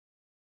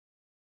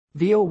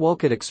Theo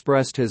Walcott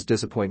expressed his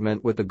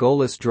disappointment with the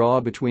goalless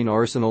draw between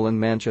Arsenal and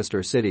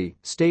Manchester City,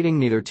 stating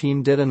neither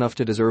team did enough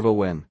to deserve a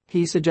win.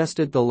 He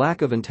suggested the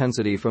lack of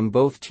intensity from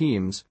both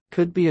teams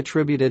could be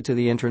attributed to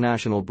the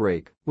international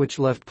break, which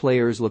left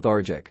players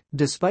lethargic.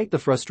 Despite the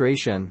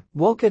frustration,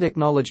 Walcott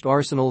acknowledged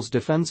Arsenal's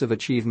defensive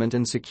achievement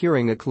in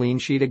securing a clean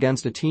sheet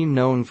against a team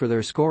known for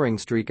their scoring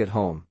streak at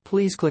home.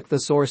 Please click the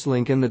source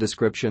link in the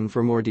description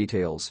for more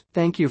details.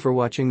 Thank you for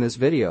watching this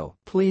video.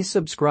 Please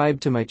subscribe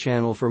to my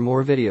channel for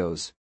more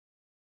videos.